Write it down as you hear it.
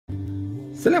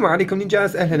Assalamu alaikum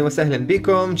ninjas, ahlan wa sahlan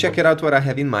bikum. Check it out what I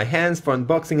have in my hands for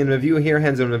unboxing and review here,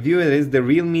 hands-on review. It is the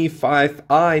Realme 5i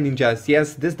ninjas.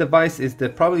 Yes, this device is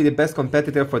probably the best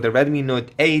competitor for the Redmi Note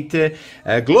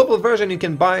 8. Global version, you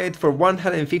can buy it for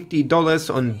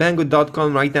 $150 on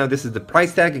Banggood.com. Right now this is the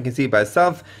price tag, you can see it by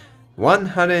yourself.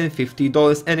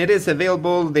 $150, and it is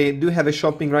available. They do have a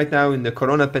shopping right now in the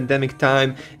corona pandemic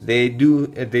time. They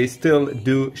still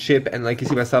do ship, and like you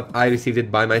see myself, I received it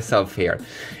by myself here.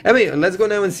 Anyway, let's go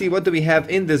now and see what do we have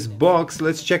in this box.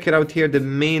 Let's check it out here. The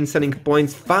main selling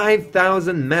points: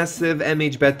 5000 massive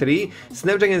mAh battery,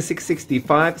 Snapdragon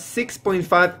 665,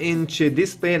 6.5-inch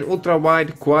display, and ultra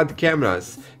wide quad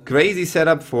cameras. Crazy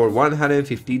setup for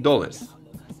 $150.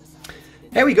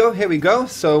 Here we go.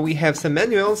 So we have some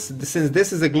manuals. Since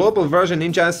this is a global version,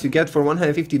 ninjas, you get for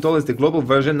 $150 the global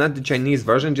version, not the Chinese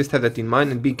version. Just have that in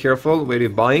mind and be careful where you're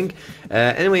buying.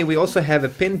 Anyway, we also have a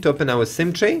pin to open our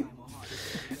SIM tray.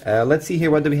 Let's see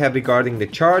here, what do we have regarding the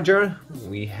charger?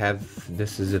 We have,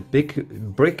 this is a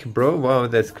big brick, bro. Wow,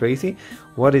 that's crazy.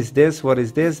 What is this?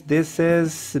 This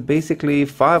is basically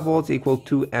 5 volts equal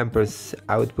 2 amperes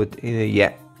output.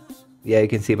 Yeah, you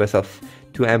can see by yourself,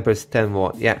 2 amperes, 10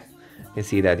 watt. Yeah, you can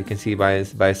see that. You can see by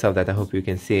yourself that. I hope you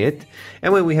can see it.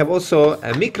 Anyway, we have also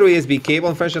a micro USB cable.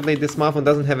 Unfortunately, this smartphone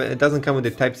doesn't come with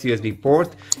the Type-C USB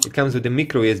port. It comes with the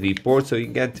micro USB port, so you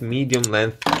get medium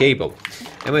length cable.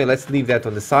 Anyway, let's leave that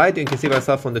on the side. You can see by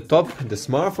yourself on the top the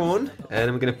smartphone, and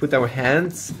we're gonna put our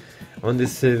hands on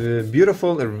this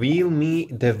beautiful Realme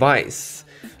device.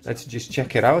 Let's just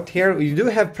check it out here. You do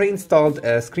have pre-installed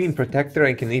screen protector.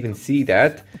 I can even see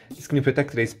that the screen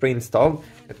protector is pre-installed.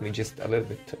 Let me just a little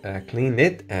bit clean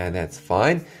it, and that's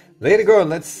fine. There you go.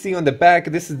 Let's see on the back.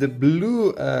 This is the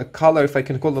blue color, if I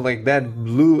can call it like that,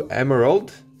 blue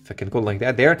emerald, if I can call it like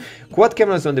that. There, quad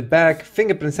cameras on the back,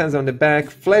 fingerprint sensor on the back,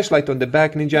 flashlight on the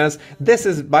back, ninjas. This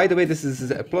is, by the way, this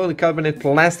is a polycarbonate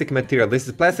plastic material. This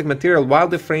is plastic material while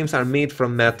the frames are made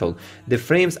from metal. The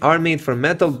frames are made from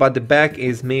metal, but the back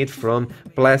is made from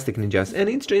plastic, ninjas. And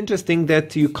it's interesting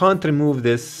that you can't remove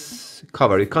this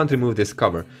cover. You can't remove this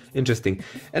cover. Interesting.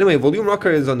 Anyway, volume rocker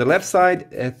is on the left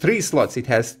side, 3 slots. It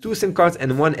has 2 SIM cards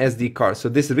and 1 SD card. So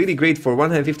this is really great for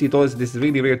 $150. This is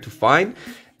really rare to find.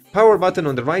 Power button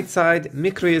on the right side,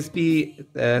 micro USB,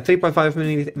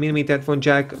 3.5mm headphone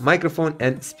jack, microphone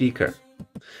and speaker.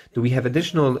 Do we have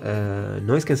additional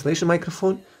noise cancellation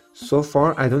microphone? So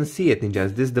far, I don't see it,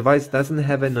 ninjas. This device doesn't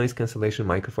have a noise cancellation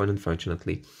microphone,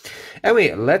 unfortunately.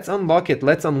 Anyway, let's unlock it.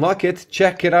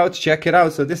 Check it out.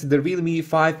 So this is the Realme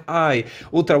 5i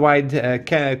ultra-wide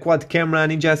quad camera,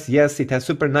 ninjas. Yes, it has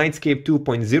Super Nightscape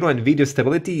 2.0 and video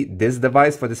stability. This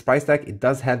device, for this price tag, it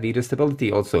does have video stability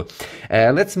also.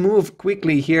 Let's move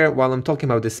quickly here while I'm talking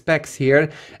about the specs here.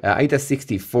 items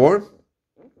 64.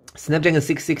 Snapdragon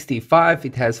 665,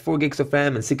 it has 4 gigs of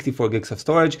RAM and 64 gigs of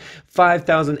storage,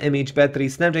 5000 mAh battery,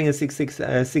 Snapdragon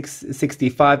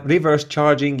 665, reverse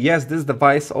charging. Yes, this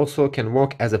device also can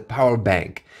work as a power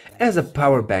bank.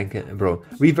 Bro.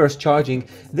 Reverse charging.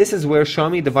 This is where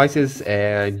Xiaomi devices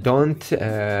don't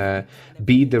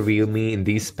beat the Realme in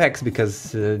these specs,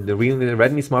 because the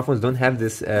Redmi smartphones don't have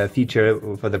this feature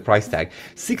for the price tag.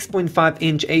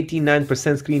 6.5-inch,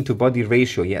 89% screen to body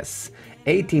ratio. Yes,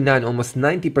 89, almost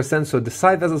 90%. So the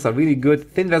side bezels are really good.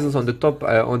 Thin bezels on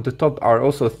the top are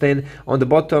also thin. On the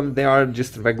bottom they are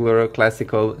just regular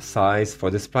classical size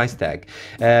for this price tag.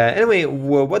 Anyway,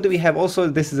 what do we have also?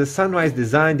 This is a sunrise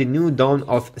design, the new dawn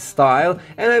of style,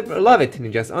 and I love it,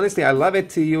 ninjas. Honestly, I love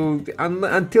it.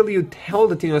 Until you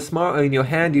hold it in your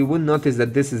hand, you wouldn't notice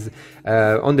that this is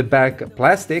on the back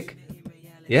plastic.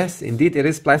 Yes, indeed, it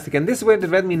is plastic, and this is where the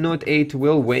Redmi Note 8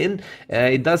 will win.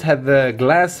 It does have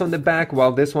glass on the back,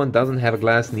 while this one doesn't have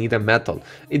glass, neither metal.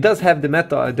 It does have the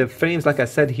metal, the frames, like I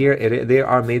said here, they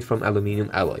are made from aluminum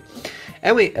alloy.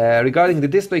 Anyway, regarding the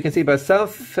display, you can see by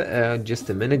yourself. Just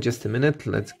a minute,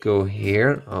 let's go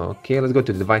here. Okay, let's go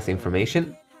to the device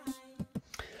information.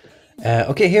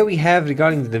 Okay, here we have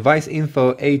regarding the device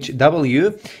info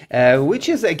HW, which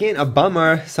is again a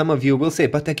bummer, some of you will say,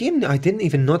 but again, I didn't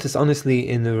even notice, honestly,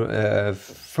 in the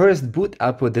first boot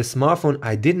up with the smartphone,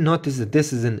 I didn't notice that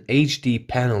this is an HD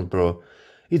panel, bro.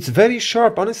 It's very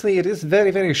sharp. Honestly, it is very,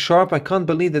 very sharp. I can't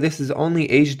believe that this is only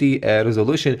HD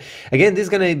resolution. Again, this is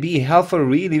going to be helpful,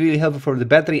 really, really helpful for the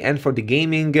battery and for the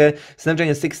gaming.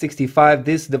 Snapdragon 665,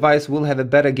 this device will have a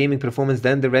better gaming performance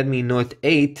than the Redmi Note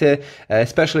 8,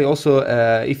 especially also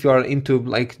if you are into,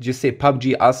 like, just say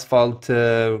PUBG, Asphalt,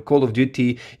 Call of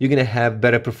Duty, you're going to have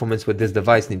better performance with this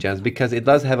device, ninjas, because it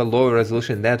does have a lower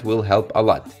resolution. That will help a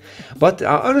lot. But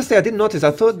honestly, I didn't notice.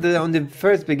 I thought that on the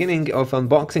first beginning of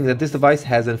unboxing that this device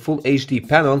has a full HD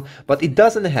panel, but it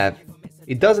doesn't have.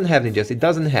 It doesn't have, ninjas, it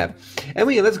doesn't have.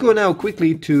 Anyway, let's go now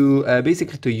quickly to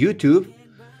basically to YouTube.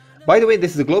 By the way,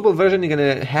 this is a global version. You're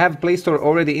gonna have Play Store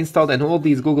already installed, and all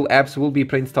these Google apps will be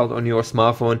pre-installed on your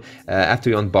smartphone after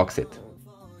you unbox it.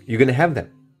 You're gonna have them.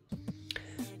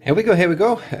 Here we go, here we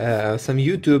go. Some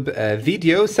YouTube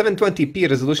video, 720p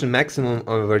resolution maximum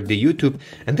over the YouTube.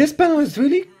 And this panel is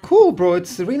really cool, bro.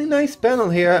 It's a really nice panel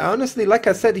here. Honestly, like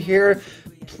I said here,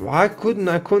 I couldn't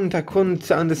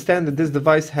understand that this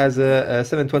device has a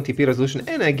 720p resolution.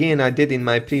 And again, I did in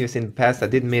the past, I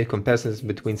did make comparisons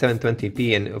between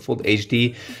 720p and full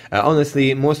HD.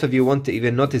 Honestly, most of you won't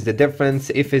even notice the difference.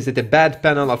 If it's a bad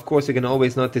panel, of course, you can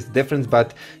always notice the difference.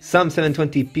 But some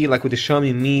 720p, like with the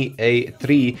Xiaomi Mi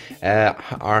A3,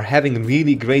 are having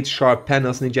really great sharp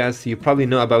panels, ninjas. You probably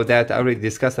know about that. I already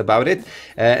discussed about it.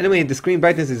 Anyway, the screen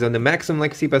brightness is on the maximum,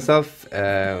 like you see by yourself.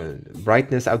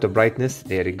 Brightness, auto brightness.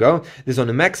 There you go. This is on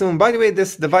the maximum. By the way,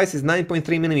 this device is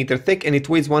 9.3mm thick and it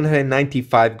weighs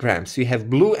 195 grams. So you have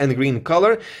blue and green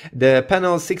color. The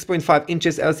panel 6.5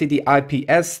 inches LCD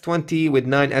IPS 20 with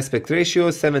 9 aspect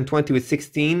ratio, 720 with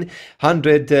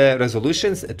 1600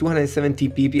 resolutions, 270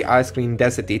 ppi screen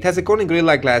density. It has a Corning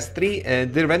Gorilla Glass 3.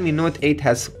 The Redmi Note 8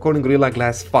 has Corning Gorilla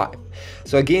Glass 5.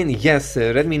 So again, yes,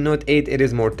 Redmi Note 8, it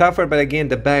is more tougher, but again,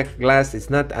 the back glass is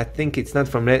not, I think it's not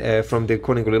from the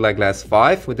Corning Gorilla Glass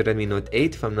 5 with the Redmi Note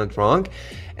 8, if I'm not wrong.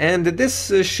 And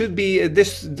this should be, the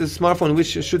smartphone which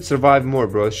should survive more,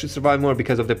 bro. It should survive more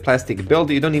because of the plastic build.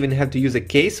 You don't even have to use a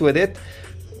case with it.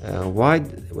 Wait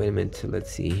a minute,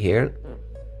 let's see here.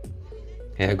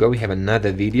 Here we go, we have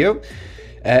another video.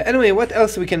 Anyway, what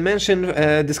else we can mention?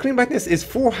 The screen brightness is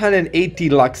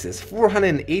 480 luxes.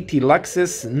 480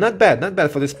 luxes, not bad, not bad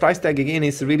for this price tag. Again,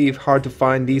 it's really hard to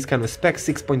find these kind of specs.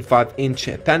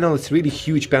 6.5-inch panel, it's really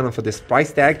huge panel for this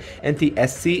price tag.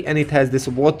 NTSC, and it has this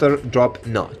water drop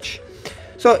notch.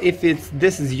 So if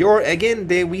this is your, again,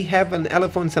 we have an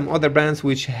Elephone, some other brands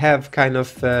which have kind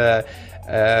of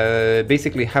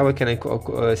basically, how can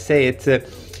I say it?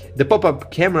 The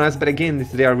pop-up cameras, but again,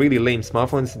 they are really lame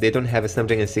smartphones. They don't have a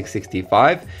Snapdragon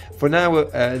 665. For now,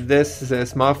 this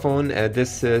smartphone,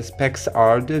 this specs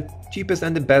are the cheapest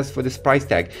and the best for this price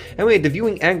tag. Anyway, the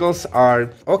viewing angles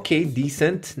are okay,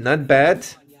 decent, not bad.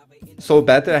 So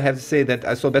better, I have to say that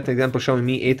I saw better example. Xiaomi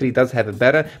Mi A3 does have a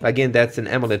better, but again, that's an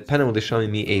AMOLED panel with the Xiaomi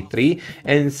Mi A3,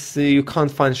 and so you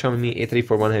can't find Xiaomi Mi A3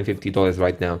 for $150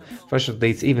 right now. Fortunately,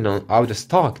 it's even out of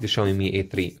stock, the Xiaomi Mi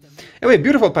A3. Anyway,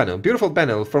 beautiful panel, beautiful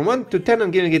panel. From 1 to 10,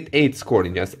 I'm giving it 8 score,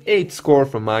 just 8 score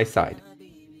from my side.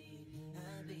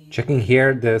 Checking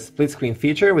here the split screen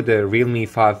feature with the Realme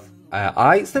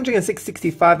 5i, Snapdragon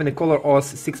 665 and a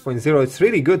ColorOS 6.0. It's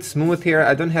really good, smooth here.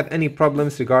 I don't have any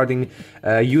problems regarding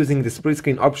using the split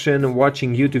screen option,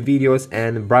 watching YouTube videos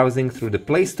and browsing through the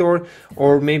Play Store,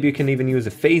 or maybe you can even use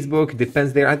a Facebook,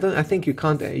 depends there. I think you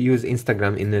can't use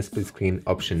Instagram in the split screen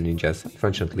option, just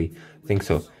unfortunately. I think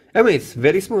so. Anyway, it's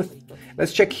very smooth.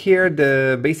 Let's check here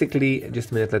basically,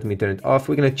 just a minute, let me turn it off.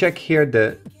 We're gonna check here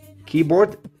the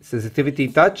keyboard, sensitivity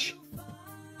touch.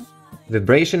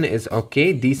 Vibration is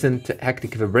okay, decent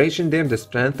hectic vibration there, the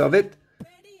strength of it.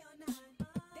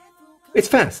 It's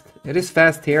fast, it is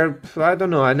fast here. I don't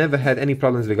know, I never had any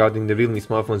problems regarding the Realme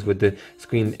smartphones with the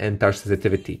screen and touch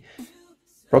sensitivity.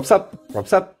 Props up,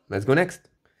 let's go next.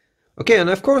 Okay, and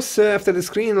of course, after the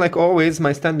screen, like always,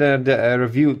 my standard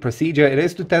review procedure, it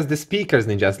is to test the speakers,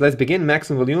 ninjas. Let's begin,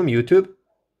 maximum volume, YouTube.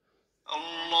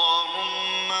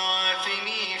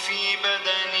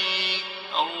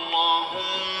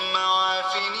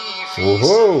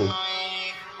 Whoa!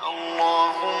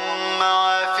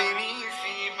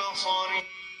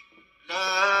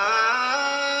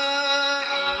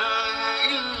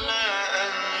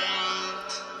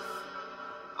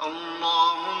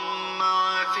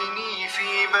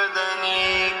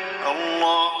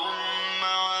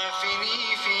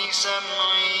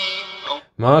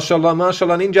 Mashallah,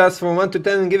 mashallah, ninjas, from 1 to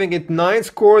 10, giving it 9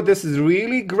 score. This is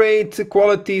really great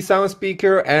quality sound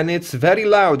speaker, and it's very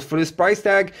loud for this price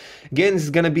tag. Again, it's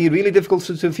gonna be really difficult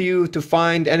for you to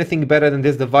find anything better than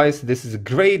this device. This is a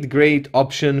great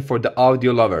option for the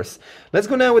audio lovers. Let's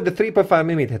go now with the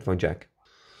 3.5mm headphone jack.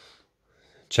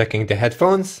 Checking the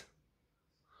headphones.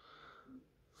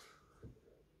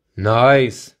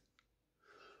 Nice.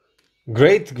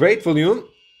 Great volume.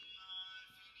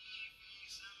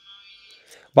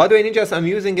 By the way, ninjas, I'm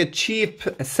using a cheap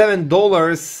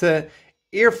 $7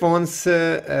 earphones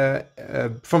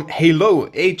from Halo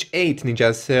H8,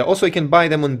 ninjas. Also, you can buy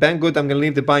them on Banggood. I'm gonna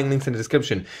leave the buying links in the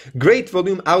description. Great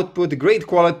volume output, great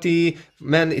quality.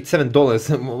 Man, it's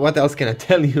 $7. What else can I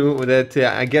tell you? That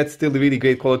I get still really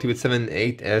great quality with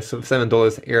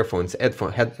 $7 earphones,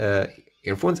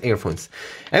 earphones.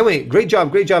 Anyway, great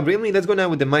job, Realme. Let's go now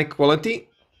with the mic quality.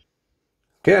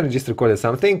 Okay, I just recorded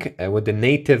something with the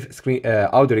native screen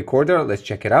audio recorder. Let's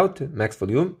check it out. Max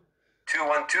volume.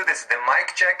 212, this is the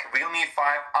mic check. Realme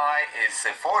 5i is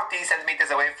 40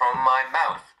 centimeters away from my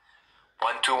mouth.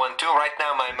 1212, right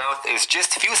now my mouth is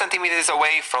just a few centimeters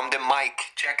away from the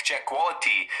mic. Check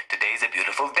quality. Today is a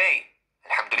beautiful day.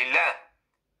 Alhamdulillah.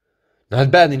 Not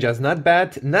bad, ninjas, not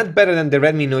bad. Not better than the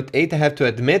Redmi Note 8, I have to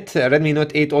admit. Redmi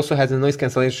Note 8 also has a noise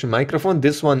cancellation microphone.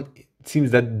 This one, it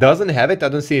seems that doesn't have it. I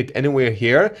don't see it anywhere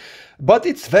here. But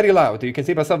it's very loud. You can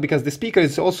see myself because the speaker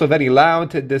is also very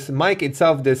loud. This mic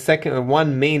itself, the second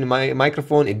one main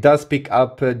microphone, it does pick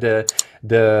up the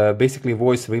basically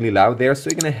voice really loud there. So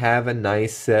you're gonna have a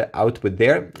nice output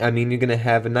there. I mean, you're gonna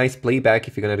have a nice playback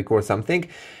if you're gonna record something.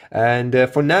 And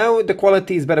for now, the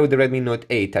quality is better with the Redmi Note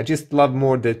 8. I just love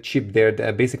more the chip there.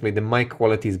 Basically, the mic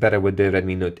quality is better with the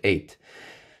Redmi Note 8.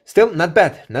 Still, not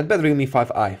bad. Not bad, Realme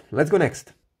 5i. Let's go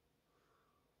next.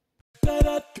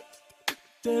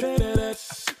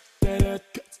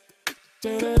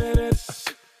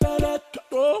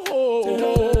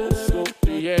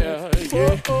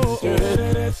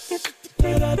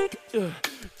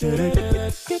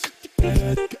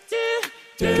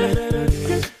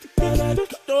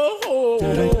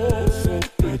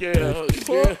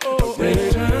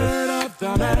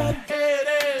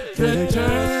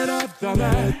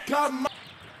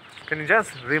 Can you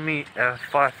just Realme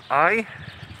 5i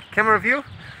camera review?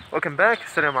 Welcome back.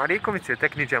 Assalamu alaikum. It's your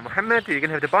Tech Ninja Muhammad. You're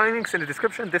gonna have the buying links in the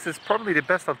description. This is probably the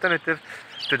best alternative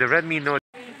to the Redmi Note.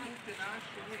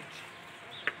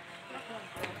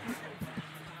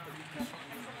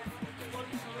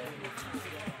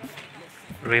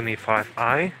 Realme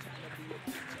 5i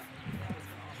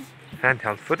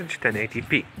handheld footage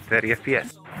 1080p 30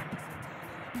 fps.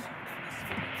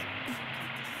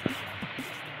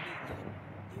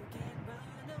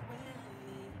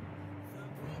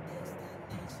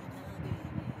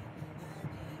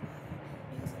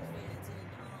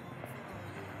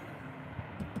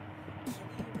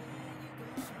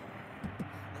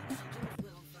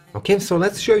 Okay, so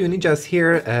let's show you ninjas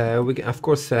here. We of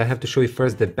course have to show you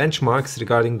first the benchmarks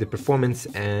regarding the performance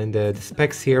and the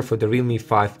specs here for the Realme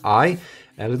 5i.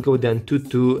 Let's go with the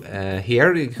Antutu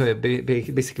here.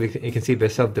 Basically, you can see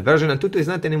yourself the version. Antutu is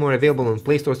not anymore available on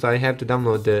Play Store, so I have to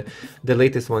download the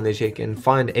latest one that you can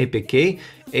find, APK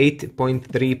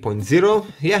 8.3.0.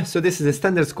 Yeah, so this is a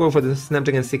standard score for the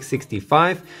Snapdragon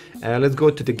 665. Let's go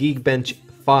to the Geekbench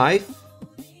 5.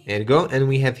 There you go, and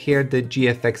we have here the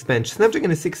GFX bench.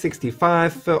 Snapdragon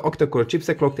 665 octa-core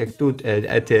chipset clocked at 2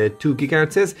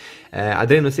 GHz,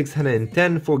 Adreno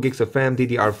 610, 4 gigs of RAM,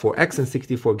 DDR4X, and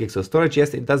 64 gigs of storage.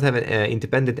 Yes, it does have an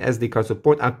independent SD card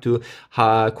support up to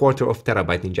quarter of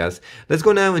terabyte, ninjas. Let's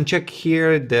go now and check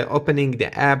here the opening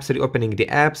the apps, reopening the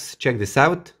apps. Check this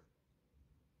out.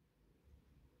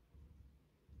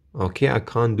 Okay, I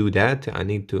can't do that. I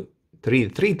need to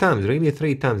three times, really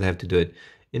 3 times I have to do it.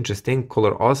 Interesting.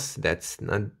 Color OS, that's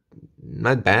not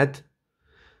bad.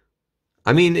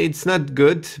 I mean, it's not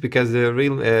good because the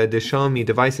Xiaomi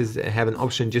devices have an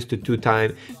option just to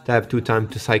tap 2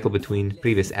 times to cycle between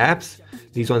previous apps.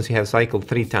 These ones you have cycled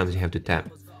 3 times, you have to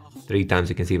tap 3 times.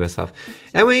 You can see myself.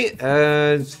 Anyway,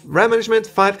 RAM management,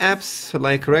 5 apps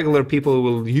like regular people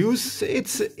will use.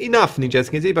 It's enough, ninjas.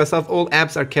 You can see myself. All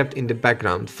apps are kept in the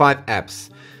background. 5 apps.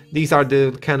 These are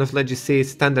the kind of, let's just say,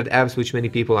 standard apps which many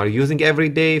people are using every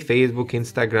day. Facebook,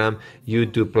 Instagram,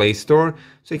 YouTube, Play Store.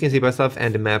 So you can see myself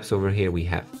and the maps over here we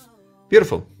have.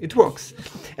 Beautiful, it works.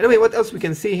 Anyway, what else we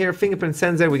can see here? Fingerprint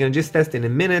sensor, we're gonna just test in a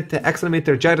minute.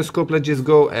 Accelerometer, gyroscope, let's just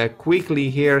go quickly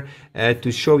here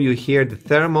to show you here the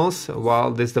thermals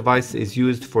while this device is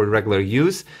used for regular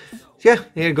use. Yeah,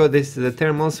 here you go, this is the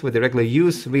thermals with the regular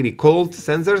use, really cold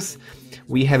sensors.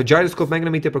 We have a gyroscope,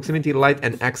 magnetometer, proximity light,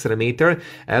 and accelerometer.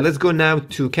 Let's go now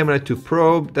to camera to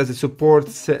probe. Does it support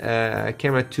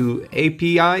camera to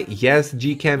API? Yes,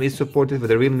 Gcam is supported with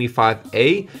the Realme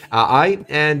 5i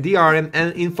and DRM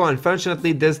and info.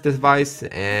 Unfortunately, this device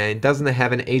doesn't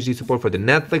have an HD support for the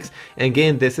Netflix. And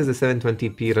again, this is a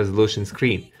 720p resolution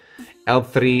screen.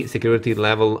 L3 security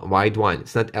level wide one.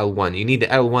 It's not L1. You need the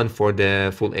L1 for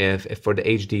the full for the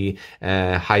HD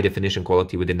high definition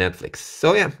quality with the Netflix.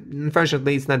 So yeah,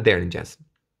 unfortunately, it's not there, ninjas.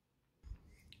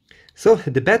 So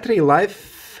the battery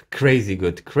life, crazy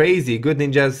good,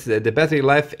 ninjas. The battery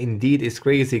life indeed is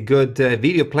crazy good.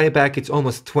 Video playback, it's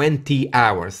almost 20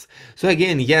 hours. So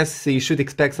again, yes, you should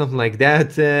expect something like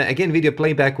that. Again, video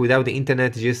playback without the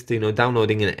internet, just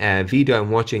downloading a video and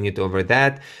watching it over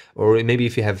that. Or maybe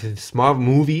if you have smart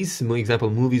movies, for example,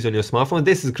 movies on your smartphone,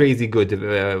 this is crazy good.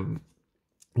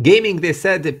 Gaming, they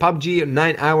said PUBG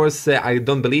 9 hours. I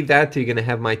don't believe that. You're gonna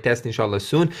have my test inshallah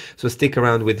soon, so stick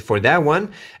around for that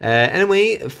one.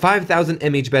 Anyway, 5000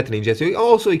 mAh battery.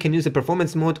 So you can use the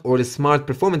performance mode or the smart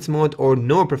performance mode or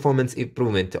no performance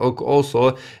improvement.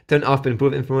 Also turn off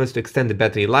improvement performance to extend the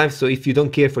battery life. So if you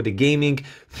don't care for the gaming,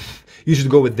 you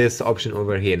should go with this option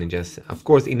over here, and just of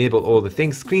course enable all the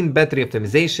things. Screen battery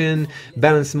optimization,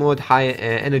 balance mode, high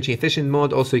energy efficient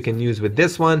mode, also you can use with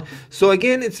this one. So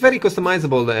again, it's very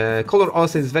customizable. Color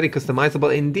also is very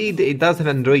customizable. Indeed, it does have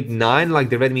Android 9,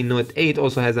 like the Redmi Note 8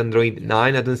 also has Android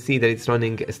 9. I don't see that it's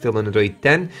running still on Android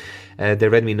 10. The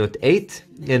Redmi Note 8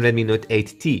 and Redmi Note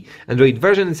 8T. Android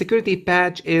version and security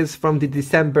patch is from the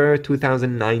December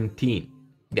 2019.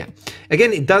 Yeah,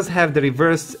 again, it does have the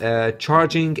reverse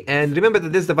charging, and remember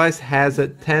that this device has a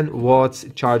 10 watts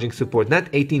charging support, not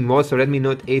 18 watts, so Redmi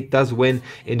Note 8 does win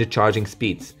in the charging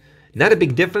speeds. Not a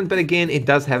big difference, but again, it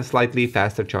does have slightly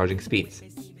faster charging speeds.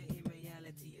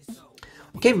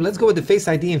 Okay, let's go with the Face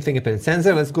ID and fingerprint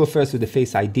sensor. Let's go first with the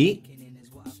Face ID.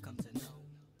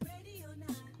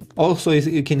 Also,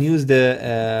 you can use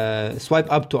the swipe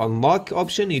up to unlock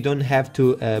option. You don't have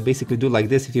to basically do like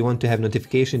this if you want to have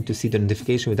notification to see the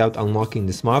notification without unlocking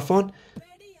the smartphone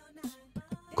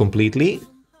completely.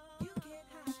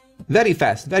 Very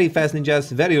fast ninjas,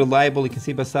 very reliable. You can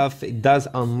see by stuff, it does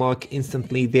unlock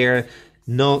instantly there.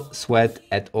 No sweat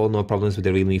at all, no problems with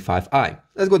the Realme 5i.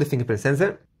 Let's go to fingerprint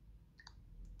sensor.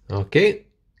 Okay,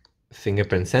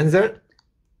 fingerprint sensor.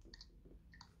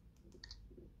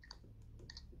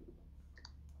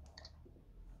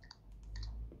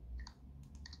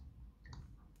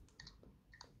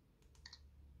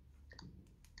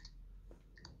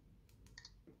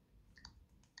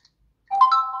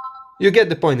 You get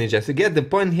the point, ninjas. You get the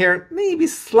point here. Maybe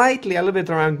slightly, a little bit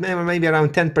around, maybe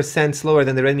around 10% slower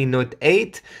than the Redmi Note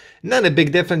 8. Not a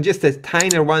big difference, just a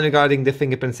tiny one regarding the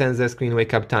fingerprint sensor, screen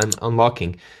wake up time,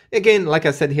 unlocking. Again, like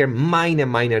I said here,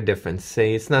 minor difference.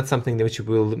 It's not something which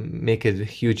will make a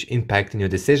huge impact in your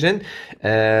decision.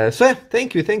 So yeah,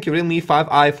 thank you, Realme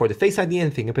 5i for the Face ID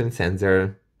and fingerprint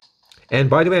sensor. And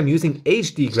by the way, I'm using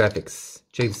HD graphics.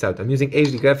 Check this out. I'm using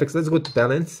HD graphics. Let's go to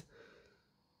balance.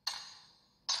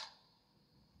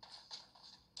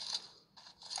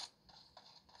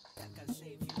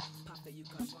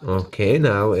 Okay,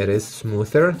 now it is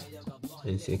smoother.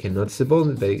 As you can noticeable,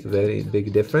 very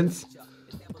big difference.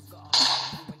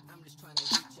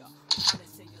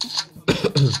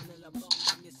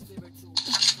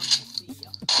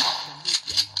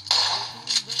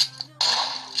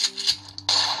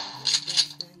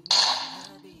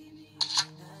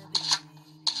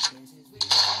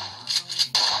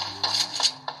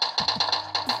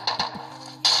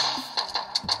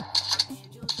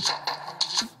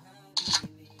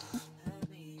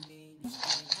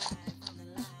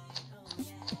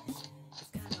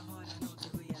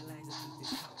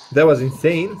 That was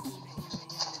insane.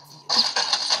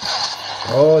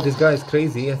 Oh, this guy is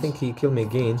crazy. I think he killed me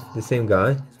again. The same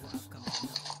guy.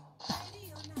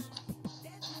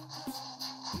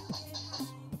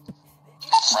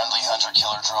 Friendly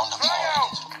hunter-killer drone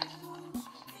deployed.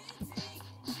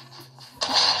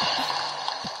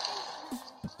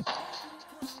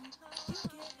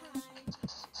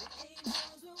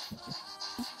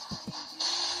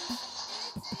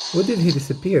 What did he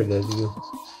disappear? That you?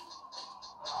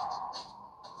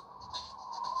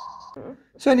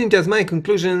 So ninjas, my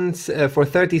conclusions for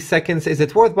 30 seconds. Is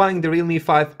it worth buying the Realme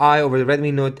 5i over the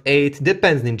Redmi Note 8?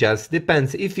 Depends, ninjas,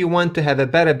 depends. If you want to have a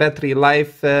better battery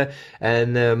life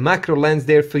and macro lens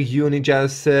there for you,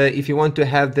 ninjas, if you want to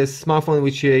have this smartphone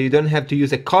which you don't have to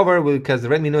use a cover, because the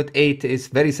Redmi Note 8 is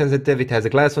very sensitive, it has a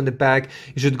glass on the back,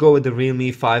 you should go with the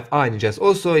Realme 5i, ninjas.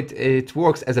 Also, it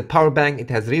works as a power bank, it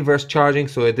has reverse charging,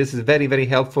 so this is very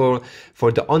helpful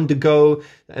for the on-the-go.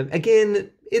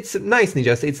 Again, it's nice,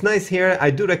 ninjas. It's nice here. I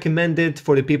do recommend it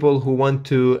for the people who want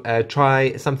to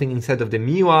try something instead of the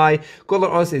MIUI.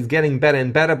 ColorOS is getting better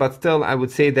and better, but still, I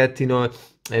would say that, you know,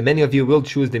 many of you will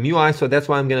choose the MIUI, so that's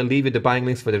why I'm going to leave you the buying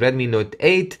links for the Redmi Note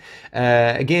 8.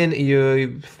 Again,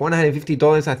 for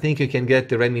 $150, I think you can get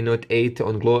the Redmi Note 8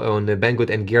 on Banggood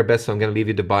and GearBest, so I'm going to leave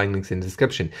you the buying links in the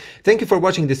description. Thank you for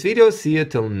watching this video. See you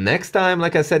till next time.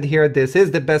 Like I said here, this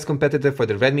is the best competitor for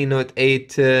the Redmi Note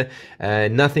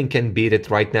 8. Nothing can beat it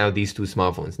right now, these two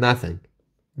smartphones. Nothing.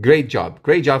 Great job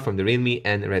from the Realme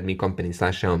and Redmi company /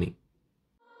 Xiaomi.